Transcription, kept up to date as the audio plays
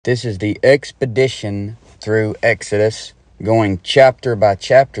This is the expedition through Exodus, going chapter by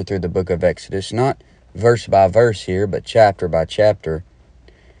chapter through the book of Exodus, not verse by verse here, but chapter by chapter,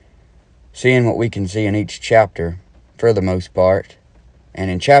 seeing what we can see in each chapter for the most part.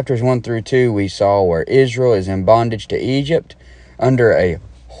 And in chapters 1 through 2, we saw where Israel is in bondage to Egypt under a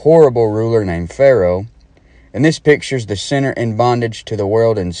horrible ruler named Pharaoh. And this pictures the sinner in bondage to the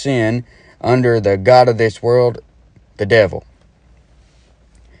world and sin under the god of this world, the devil.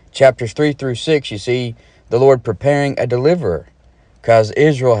 Chapters 3 through 6, you see the Lord preparing a deliverer because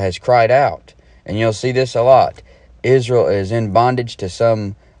Israel has cried out. And you'll see this a lot. Israel is in bondage to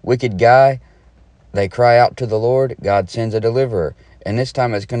some wicked guy. They cry out to the Lord. God sends a deliverer. And this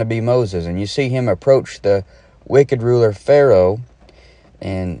time it's going to be Moses. And you see him approach the wicked ruler Pharaoh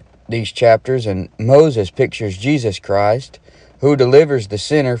in these chapters. And Moses pictures Jesus Christ, who delivers the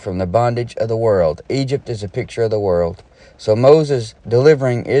sinner from the bondage of the world. Egypt is a picture of the world. So Moses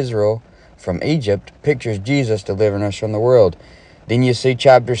delivering Israel from Egypt pictures Jesus delivering us from the world. Then you see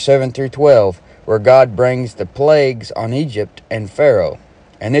chapters 7 through 12, where God brings the plagues on Egypt and Pharaoh.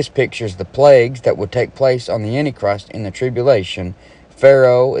 And this pictures the plagues that will take place on the Antichrist in the tribulation.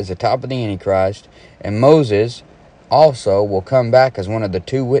 Pharaoh is the top of the Antichrist, and Moses also will come back as one of the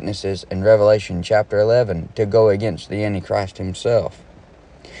two witnesses in Revelation chapter 11 to go against the Antichrist himself.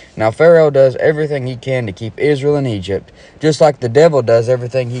 Now Pharaoh does everything he can to keep Israel in Egypt, just like the devil does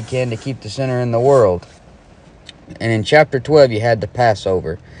everything he can to keep the sinner in the world. And in chapter 12 you had the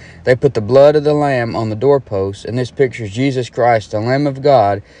Passover. They put the blood of the lamb on the doorpost, and this pictures Jesus Christ, the Lamb of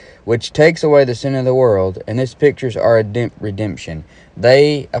God, which takes away the sin of the world, and this pictures our redemption.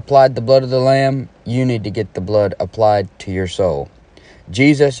 They applied the blood of the lamb, you need to get the blood applied to your soul.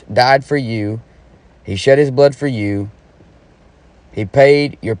 Jesus died for you, he shed his blood for you, he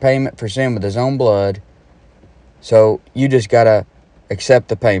paid your payment for sin with his own blood, so you just got to accept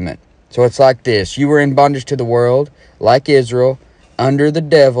the payment. So it's like this. You were in bondage to the world, like Israel, under the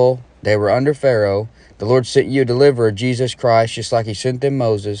devil. They were under Pharaoh. The Lord sent you a deliverer, Jesus Christ, just like he sent them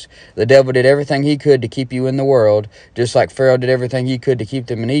Moses. The devil did everything he could to keep you in the world, just like Pharaoh did everything he could to keep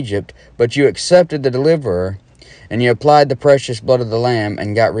them in Egypt. But you accepted the deliverer, and you applied the precious blood of the Lamb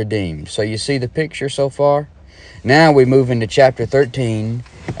and got redeemed. So you see the picture so far? Now we move into chapter 13,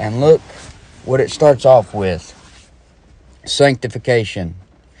 and look what it starts off with. Sanctification.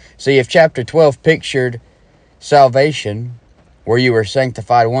 See, if chapter 12 pictured salvation, where you were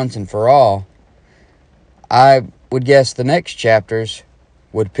sanctified once and for all, I would guess the next chapters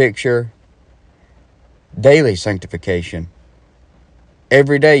would picture daily sanctification.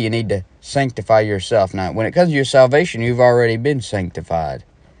 Every day you need to sanctify yourself. Now, when it comes to your salvation, you've already been sanctified.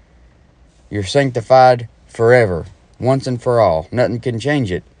 You're sanctified forever, once and for all. Nothing can change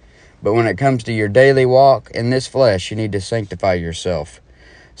it. But when it comes to your daily walk in this flesh, you need to sanctify yourself.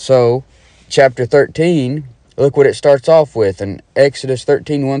 So, chapter 13, look what it starts off with in Exodus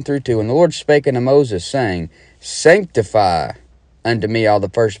 13, 1 through 2. And the Lord spake unto Moses, saying, Sanctify unto me all the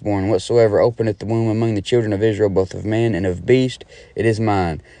firstborn, whatsoever openeth the womb among the children of Israel, both of man and of beast, it is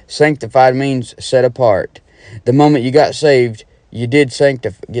mine. Sanctified means set apart. The moment you got saved, you did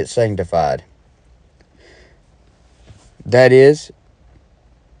get sanctified. That is,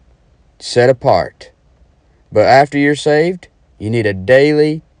 set apart. But after you're saved, you need a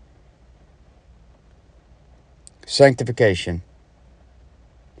daily sanctification.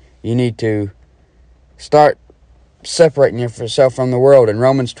 You need to start separating yourself from the world. In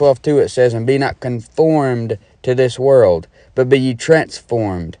Romans 12:2 it says, And be not conformed to this world, but be ye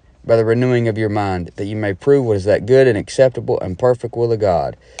transformed by the renewing of your mind, that you may prove what is that good and acceptable and perfect will of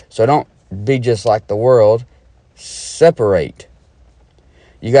God. So don't be just like the world. Separate.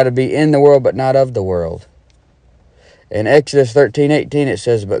 You got to be in the world, but not of the world. In Exodus 13:18 it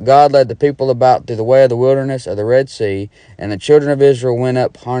says, But God led the people about through the way of the wilderness of the Red Sea, and the children of Israel went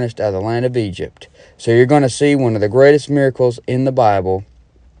up harnessed out of the land of Egypt. So you're going to see one of the greatest miracles in the Bible,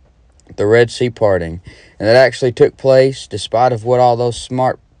 the Red Sea parting. And that actually took place despite of what all those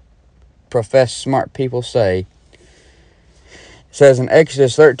professed smart people say. It says in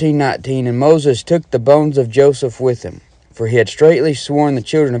Exodus 13:19, And Moses took the bones of Joseph with him, for he had straitly sworn the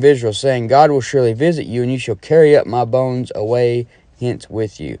children of Israel, saying, God will surely visit you, and you shall carry up my bones away hence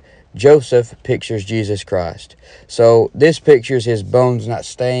with you. Joseph pictures Jesus Christ. So this pictures his bones not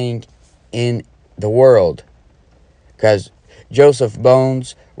staying in the world, because Joseph's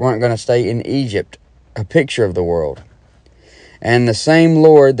bones weren't going to stay in Egypt, a picture of the world. And the same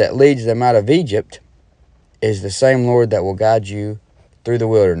Lord that leads them out of Egypt is the same Lord that will guide you through the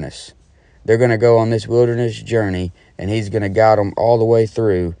wilderness. They're going to go on this wilderness journey, and he's going to guide them all the way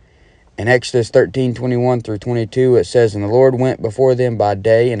through. In Exodus 13:21 through 22, it says, And the Lord went before them by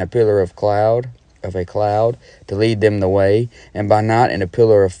day in a pillar of a cloud, to lead them the way, and by night in a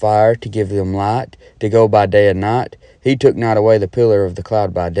pillar of fire, to give them light, to go by day and night. He took not away the pillar of the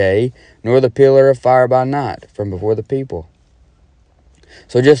cloud by day, nor the pillar of fire by night, from before the people.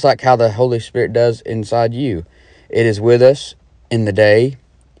 So just like how the Holy Spirit does inside you, it is with us in the day,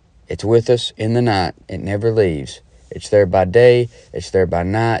 it's with us in the night. It never leaves. It's there by day, it's there by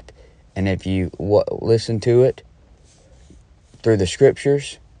night, and if you listen to it through the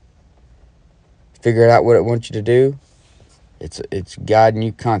Scriptures, figure out what it wants you to do, it's guiding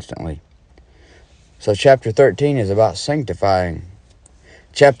you constantly. So chapter 13 is about sanctifying.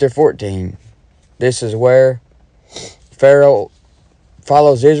 Chapter 14, this is where Pharaoh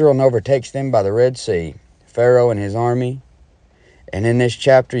follows Israel and overtakes them by the Red Sea. Pharaoh and his army. And in this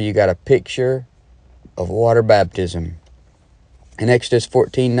chapter, you got a picture of water baptism. In Exodus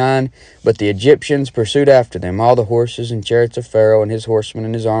 14:9, But the Egyptians pursued after them, all the horses and chariots of Pharaoh and his horsemen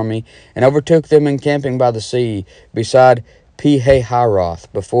and his army, and overtook them encamping by the sea, beside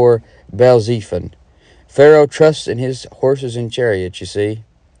Pi-hahiroth, before Baal-zephon. Pharaoh trusts in his horses and chariots, you see.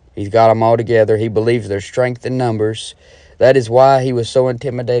 He's got them all together. He believes their strength in numbers. That is why he was so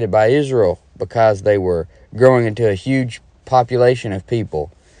intimidated by Israel, because they were growing into a huge population of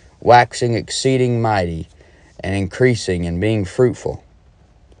people, waxing exceeding mighty, and increasing and being fruitful.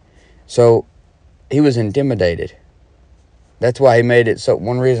 So he was intimidated. That's why he made it so.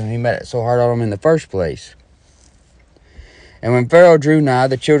 One reason he made it so hard on them in the first place. And when Pharaoh drew nigh,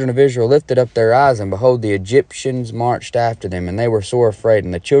 the children of Israel lifted up their eyes, and behold, the Egyptians marched after them, and they were sore afraid.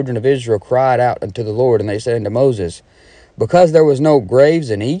 And the children of Israel cried out unto the Lord, and they said unto Moses, Because there was no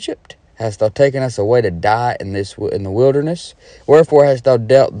graves in Egypt, hast thou taken us away to die in the wilderness? Wherefore hast thou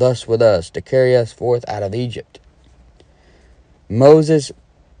dealt thus with us, to carry us forth out of Egypt? Moses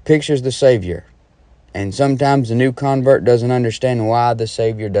pictures the Savior, and sometimes the new convert doesn't understand why the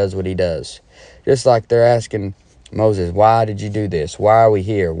Savior does what he does. Just like they're asking Moses, why did you do this? Why are we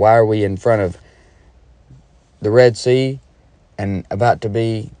here? Why are we in front of the Red Sea and about to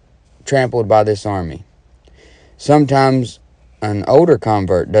be trampled by this army? Sometimes an older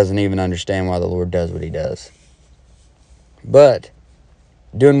convert doesn't even understand why the Lord does what he does. But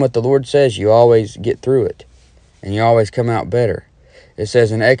doing what the Lord says, you always get through it, and you always come out better. It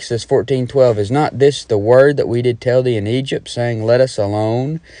says in Exodus 14:12, Is not this the word that we did tell thee in Egypt, saying, Let us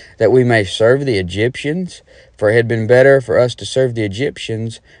alone, that we may serve the Egyptians? For it had been better for us to serve the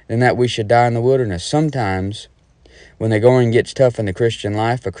Egyptians than that we should die in the wilderness. Sometimes, when the going gets tough in the Christian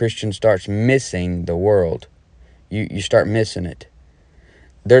life, a Christian starts missing the world. You start missing it.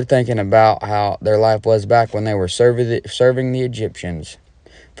 They're thinking about how their life was back when they were serving the Egyptians.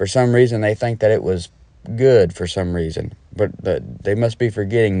 For some reason, they think that it was good for some reason. But they must be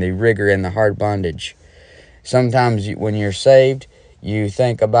forgetting the rigor and the hard bondage. Sometimes when you're saved, you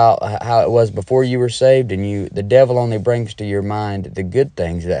think about how it was before you were saved, and the devil only brings to your mind the good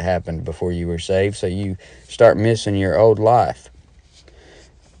things that happened before you were saved, so you start missing your old life.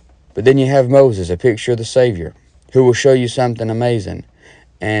 But then you have Moses, a picture of the Savior, who will show you something amazing,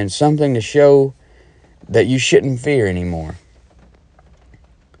 and something to show that you shouldn't fear anymore.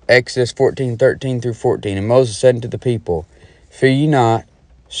 Exodus 14:13 through 14, And Moses said unto the people, Fear ye not,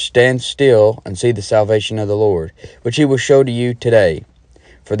 stand still, and see the salvation of the Lord, which he will show to you today.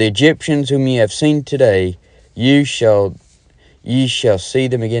 For the Egyptians whom ye have seen today, ye shall see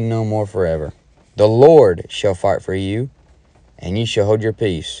them again no more forever. The Lord shall fight for you, and ye shall hold your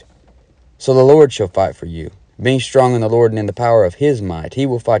peace. So the Lord shall fight for you. Being strong in the Lord and in the power of his might, he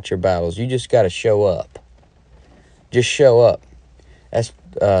will fight your battles. You just got to show up. Just show up. That's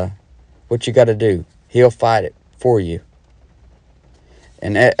what you got to do. He'll fight it for you.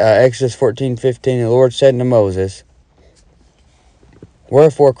 In Exodus 14:15, the Lord said unto Moses,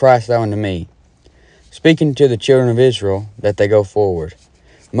 Wherefore criest thou unto me? Speaking to the children of Israel, that they go forward.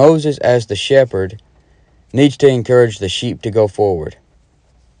 Moses, as the shepherd, needs to encourage the sheep to go forward,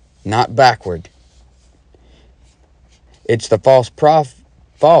 not backward. It's the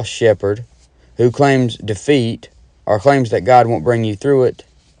false shepherd who claims defeat, or claims that God won't bring you through it,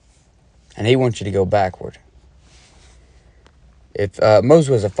 and he wants you to go backward. If Moses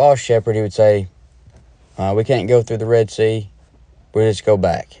was a false shepherd, he would say, we can't go through the Red Sea, we'll just go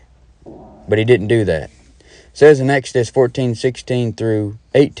back. But he didn't do that. It says in Exodus 14:16 through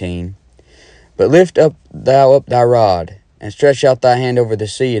 18, But lift up thy rod, and stretch out thy hand over the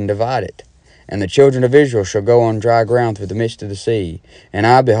sea, and divide it, And the children of Israel shall go on dry ground through the midst of the sea. And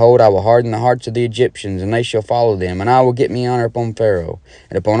I, behold, I will harden the hearts of the Egyptians, and they shall follow them. And I will get me honor upon Pharaoh,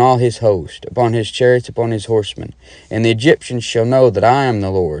 and upon all his host, upon his chariots, upon his horsemen. And the Egyptians shall know that I am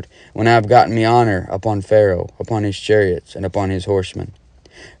the Lord, when I have gotten me honor upon Pharaoh, upon his chariots, and upon his horsemen.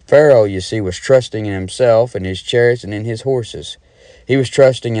 Pharaoh, you see, was trusting in himself and his chariots and in his horses. He was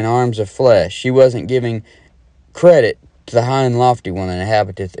trusting in arms of flesh. He wasn't giving credit to the high and lofty one that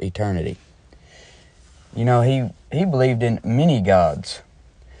inhabiteth eternity. You know, he believed in many gods.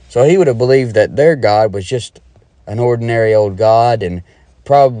 So he would have believed that their God was just an ordinary old God, and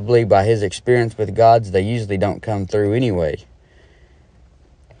probably by his experience with gods, they usually don't come through anyway.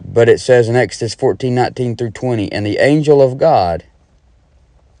 But it says in Exodus 14:19 through 20, and the angel of God,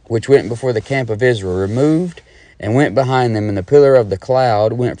 which went before the camp of Israel, removed and went behind them, and the pillar of the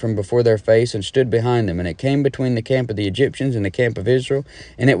cloud went from before their face and stood behind them. And it came between the camp of the Egyptians and the camp of Israel,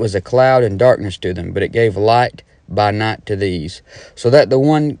 and it was a cloud and darkness to them, but it gave light by night to these, so that the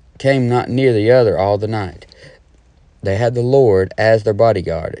one came not near the other all the night. They had the Lord as their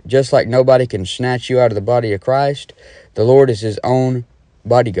bodyguard. Just like nobody can snatch you out of the body of Christ, the Lord is his own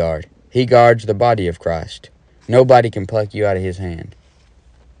bodyguard. He guards the body of Christ. Nobody can pluck you out of his hand.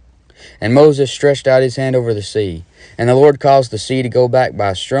 And Moses stretched out his hand over the sea, and the Lord caused the sea to go back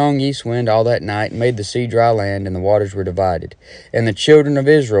by a strong east wind all that night, and made the sea dry land, and the waters were divided. And the children of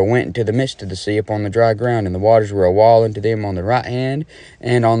Israel went into the midst of the sea upon the dry ground, and the waters were a wall unto them on the right hand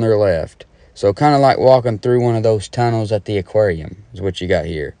and on their left. So kind of like walking through one of those tunnels at the aquarium is what you got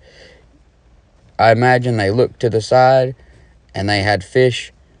here. I imagine they looked to the side, and they had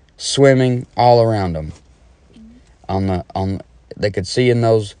fish swimming all around them. They could see in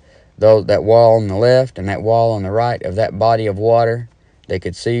that wall on the left and that wall on the right of that body of water, they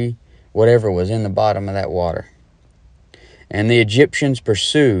could see whatever was in the bottom of that water. And the Egyptians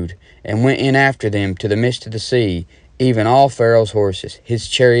pursued and went in after them to the midst of the sea, even all Pharaoh's horses, his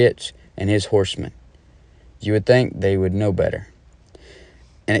chariots, and his horsemen. You would think they would know better.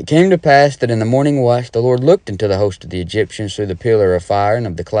 And it came to pass that in the morning watch the Lord looked into the host of the Egyptians through the pillar of fire and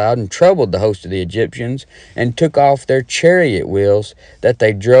of the cloud, and troubled the host of the Egyptians, and took off their chariot wheels, that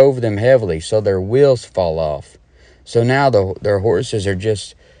they drove them heavily, so their wheels fall off. So now their horses are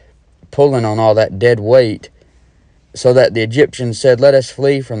just pulling on all that dead weight, so that the Egyptians said, let us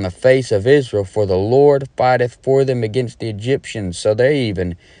flee from the face of Israel, for the Lord fighteth for them against the Egyptians. So they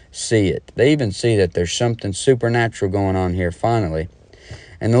even see it. They even see that there's something supernatural going on here finally.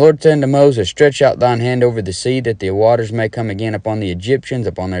 And the Lord said unto Moses, stretch out thine hand over the sea, that the waters may come again upon the Egyptians,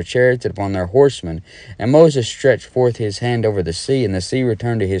 upon their chariots, and upon their horsemen. And Moses stretched forth his hand over the sea, and the sea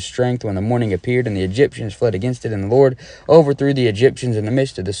returned to his strength when the morning appeared, and the Egyptians fled against it, and the Lord overthrew the Egyptians in the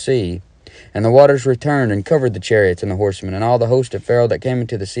midst of the sea. And the waters returned and covered the chariots and the horsemen, and all the host of Pharaoh that came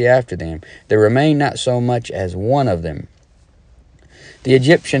into the sea after them. There remained not so much as one of them. The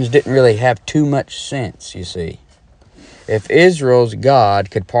Egyptians didn't really have too much sense, you see. If Israel's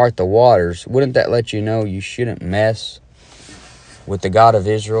God could part the waters, wouldn't that let you know you shouldn't mess with the God of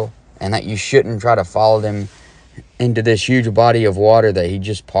Israel, and that you shouldn't try to follow them into this huge body of water that he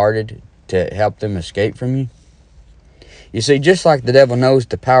just parted to help them escape from you? You see, just like the devil knows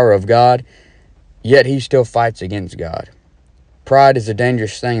the power of God, yet he still fights against God. Pride is a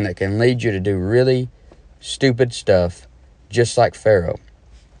dangerous thing that can lead you to do really stupid stuff, just like Pharaoh.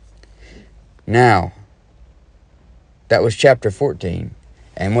 Now, that was chapter 14.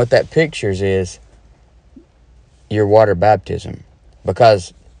 And what that pictures is your water baptism.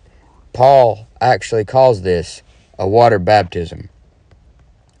 Because Paul actually calls this a water baptism.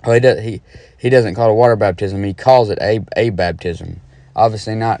 Well, he doesn't call it a water baptism. He calls it a baptism.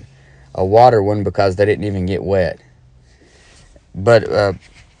 Obviously not a water one, because they didn't even get wet. But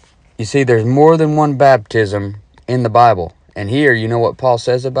you see, there's more than one baptism in the Bible. And here, you know what Paul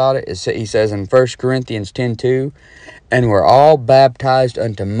says about it? He says in 1 Corinthians 10:2, and we're all baptized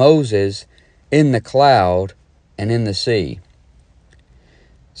unto Moses in the cloud and in the sea.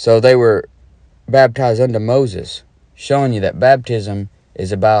 So they were baptized unto Moses, showing you that baptism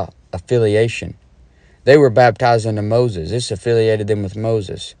is about affiliation. They were baptized unto Moses. This affiliated them with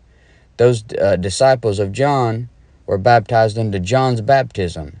Moses. Those disciples of John were baptized unto John's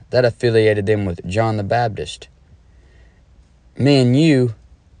baptism. That affiliated them with John the Baptist. Me and you,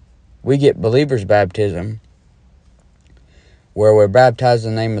 we get believer's baptism, where we're baptized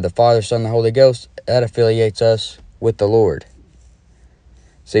in the name of the Father, Son, and the Holy Ghost. That affiliates us with the Lord.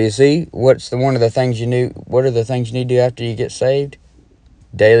 So you see, what are the things you need to do after you get saved?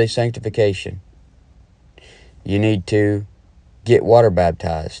 Daily sanctification. You need to get water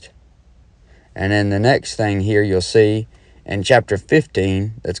baptized. And then the next thing here you'll see And chapter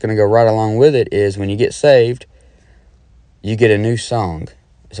 15, that's going to go right along with it, is when you get saved, you get a new song.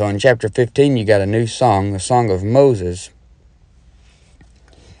 So in chapter 15, you got a new song, the song of Moses.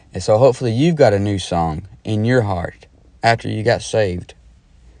 And so hopefully you've got a new song in your heart after you got saved.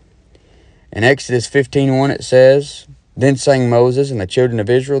 In Exodus 15:1 it says, Then sang Moses and the children of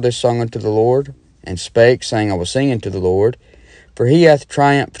Israel this song unto the Lord, and spake, saying, I will sing unto the Lord, for he hath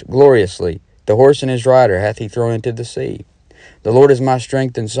triumphed gloriously. The horse and his rider hath he thrown into the sea. The Lord is my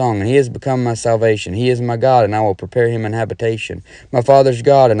strength and song, and he has become my salvation. He is my God, and I will prepare him an habitation. My father's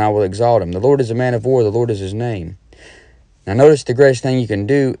God, and I will exalt him. The Lord is a man of war, the Lord is his name. Now notice the greatest thing you can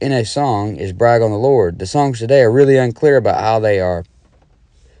do in a song is brag on the Lord. The songs today are really unclear about how they are,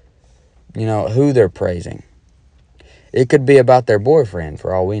 who they're praising. It could be about their boyfriend,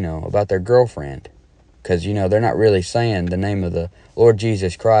 for all we know, about their girlfriend. Because, they're not really saying the name of the Lord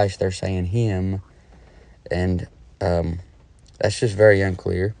Jesus Christ. They're saying him. And that's just very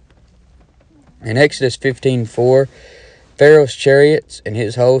unclear. In Exodus 15:4, Pharaoh's chariots and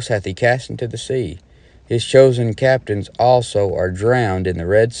his host hath he cast into the sea. His chosen captains also are drowned in the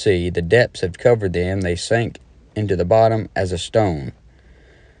Red Sea. The depths have covered them. They sank into the bottom as a stone.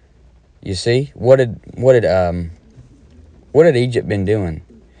 You see, what had Egypt been doing?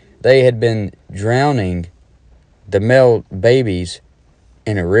 They had been drowning the male babies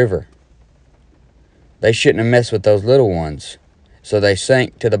in a river. They shouldn't have messed with those little ones. So they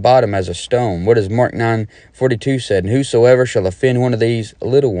sank to the bottom as a stone. What does Mark 9:42 said? And whosoever shall offend one of these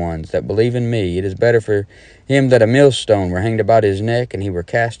little ones that believe in me, it is better for him that a millstone were hanged about his neck, and he were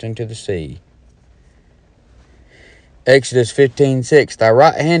cast into the sea. Exodus 15:6, Thy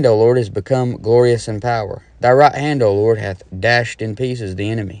right hand, O Lord, is become glorious in power. Thy right hand, O Lord, hath dashed in pieces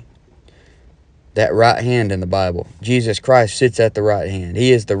the enemy. That right hand in the Bible. Jesus Christ sits at the right hand.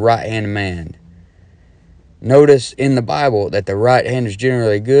 He is the right hand man. Notice in the Bible that the right hand is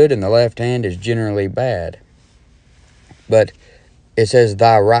generally good and the left hand is generally bad. But it says,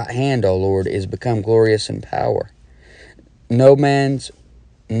 Thy right hand, O Lord, is become glorious in power. No man's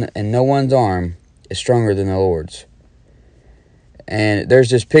and no one's arm is stronger than the Lord's. And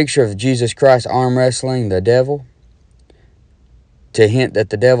there's this picture of Jesus Christ arm wrestling the devil to hint that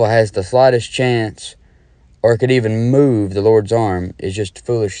the devil has the slightest chance or could even move the Lord's arm is just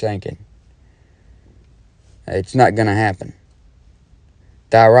foolish thinking. It's not going to happen.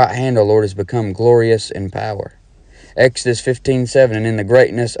 Thy right hand, O Lord, has become glorious in power. Exodus 15:7, And in the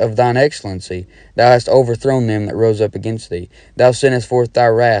greatness of thine excellency thou hast overthrown them that rose up against thee. Thou sentest forth thy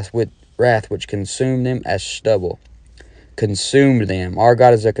wrath which consumed them as stubble. Consumed them. Our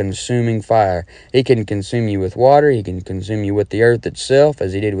God is a consuming fire. He can consume you with water. He can consume you with the earth itself,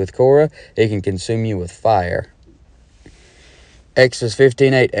 as he did with Korah. He can consume you with fire. Exodus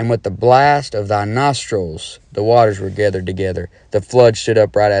 15:8, And with the blast of thy nostrils the waters were gathered together. The flood stood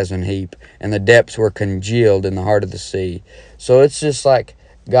upright as an heap, and the depths were congealed in the heart of the sea. So it's just like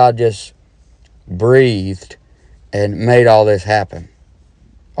God just breathed and made all this happen.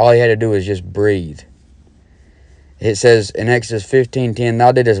 All he had to do was just breathe. It says in Exodus 15:10,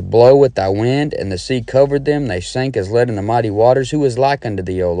 Thou didst blow with thy wind, and the sea covered them. They sank as lead in the mighty waters. Who is like unto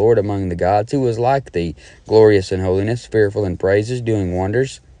thee, O Lord, among the gods? Who is like thee, glorious in holiness, fearful in praises, doing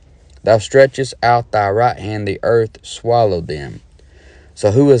wonders? Thou stretchest out thy right hand, the earth swallowed them. So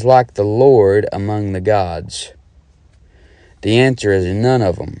who is like the Lord among the gods? The answer is none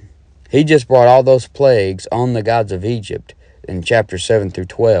of them. He just brought all those plagues on the gods of Egypt in chapter 7 through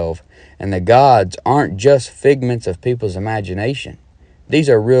 12. And the gods aren't just figments of people's imagination. These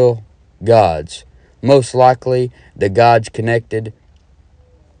are real gods. Most likely the gods connected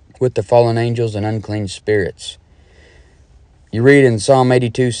with the fallen angels and unclean spirits. You read in Psalm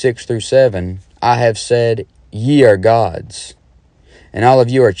 82:6-7, I have said, Ye are gods, and all of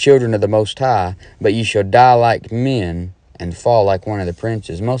you are children of the Most High, but ye shall die like men and fall like one of the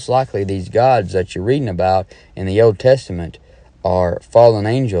princes. Most likely these gods that you're reading about in the Old Testament are fallen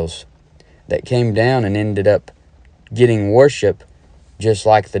angels that came down and ended up getting worship just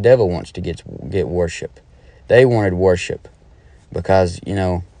like the devil wants to get worship. They wanted worship because,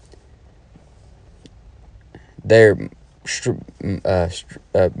 they're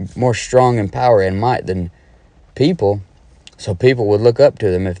more strong in power and might than people, so people would look up to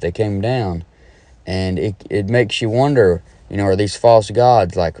them if they came down. And it makes you wonder, are these false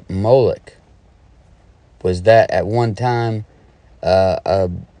gods like Moloch? Was that at one time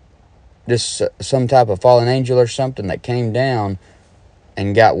just some type of fallen angel or something that came down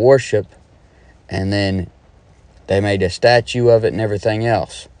and got worship, and then they made a statue of it and everything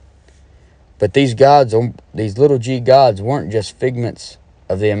else? But these gods, these little g gods, weren't just figments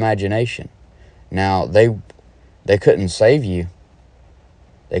of the imagination. Now, they They couldn't save you.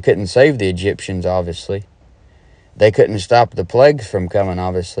 They couldn't save the Egyptians, obviously. They couldn't stop the plagues from coming,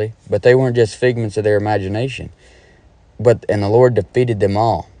 obviously. But they weren't just figments of their imagination. And the Lord defeated them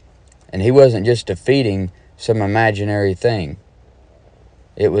all. And he wasn't just defeating some imaginary thing.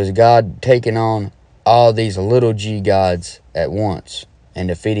 It was God taking on all these little g gods at once and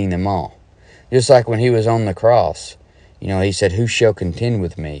defeating them all. Just like when he was on the cross. He said, "Who shall contend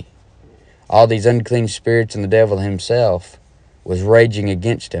with me?" All these unclean spirits and the devil himself was raging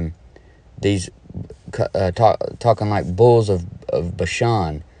against him. These talking like bulls of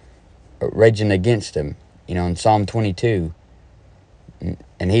Bashan, raging against him, in Psalm 22.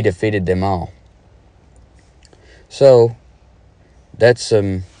 And he defeated them all. So, that's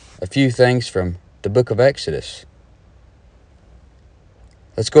a few things from the book of Exodus.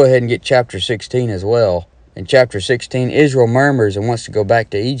 Let's go ahead and get chapter 16 as well. In chapter 16, Israel murmurs and wants to go back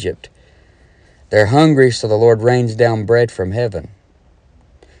to Egypt. They're hungry, so the Lord rains down bread from heaven.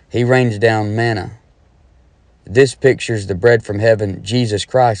 He rains down manna. This pictures the bread from heaven, Jesus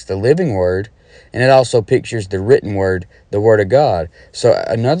Christ, the living word, and it also pictures the written word, the word of God. So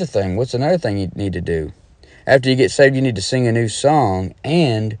what's another thing you need to do? After you get saved, you need to sing a new song,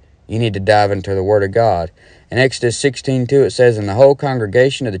 and you need to dive into the word of God. In Exodus 16:2, it says, "And the whole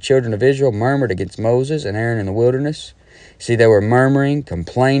congregation of the children of Israel murmured against Moses and Aaron in the wilderness." See, they were murmuring,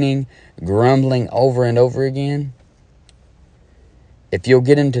 complaining, grumbling over and over again. If you'll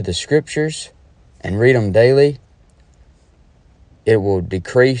get into the scriptures and read them daily, it will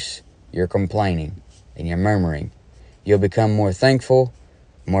decrease your complaining and your murmuring. You'll become more thankful,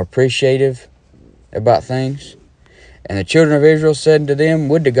 more appreciative about things. And the children of Israel said unto them,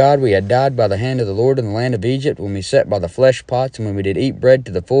 "Would to God we had died by the hand of the Lord in the land of Egypt, when we sat by the flesh pots, and when we did eat bread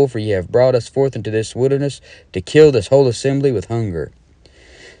to the full, for ye have brought us forth into this wilderness to kill this whole assembly with hunger."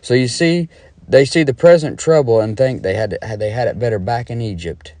 So you see, they see the present trouble and think they had it better back in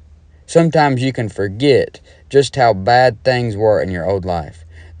Egypt. Sometimes you can forget just how bad things were in your old life.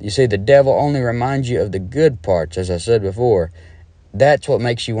 You see, the devil only reminds you of the good parts, as I said before. That's what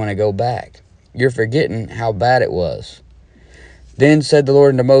makes you want to go back. You're forgetting how bad it was. Then said the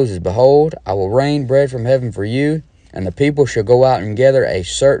Lord unto Moses, "Behold, I will rain bread from heaven for you, and the people shall go out and gather a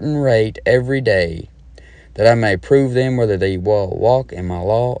certain rate every day, that I may prove them whether they will walk in my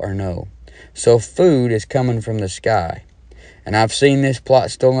law or no." So food is coming from the sky. And I've seen this plot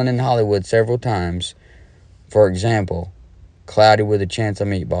stolen in Hollywood several times. For example, Cloudy with a Chance of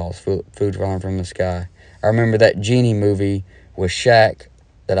Meatballs, food falling from the sky. I remember that Genie movie with Shaq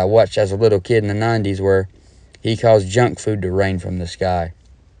that I watched as a little kid in the 90s, where he caused junk food to rain from the sky.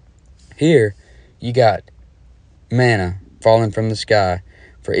 Here, you got manna falling from the sky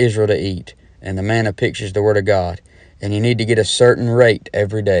for Israel to eat. And the manna pictures the word of God. And you need to get a certain rate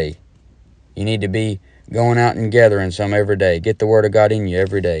every day. You need to be going out and gathering some every day. Get the word of God in you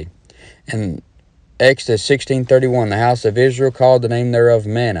every day. And Exodus 16:31, the house of Israel called the name thereof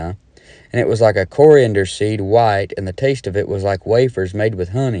manna, and it was like a coriander seed, white, and the taste of it was like wafers made with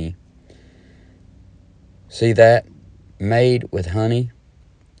honey. See that? Made with honey.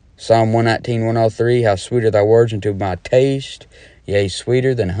 Psalm 119:103, how sweet are thy words unto my taste, yea,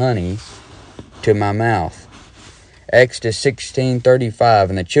 sweeter than honey to my mouth. Exodus 16:35,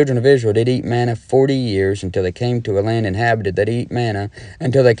 and the children of Israel did eat manna 40 years, until they came to a land inhabited that eat manna,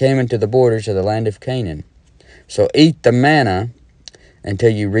 until they came into the borders of the land of Canaan. So eat the manna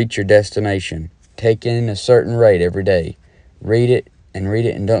until you reach your destination. Take in a certain rate every day. Read it,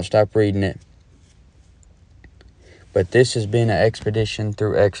 and don't stop reading it. But this has been an expedition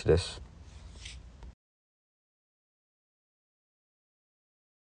through Exodus.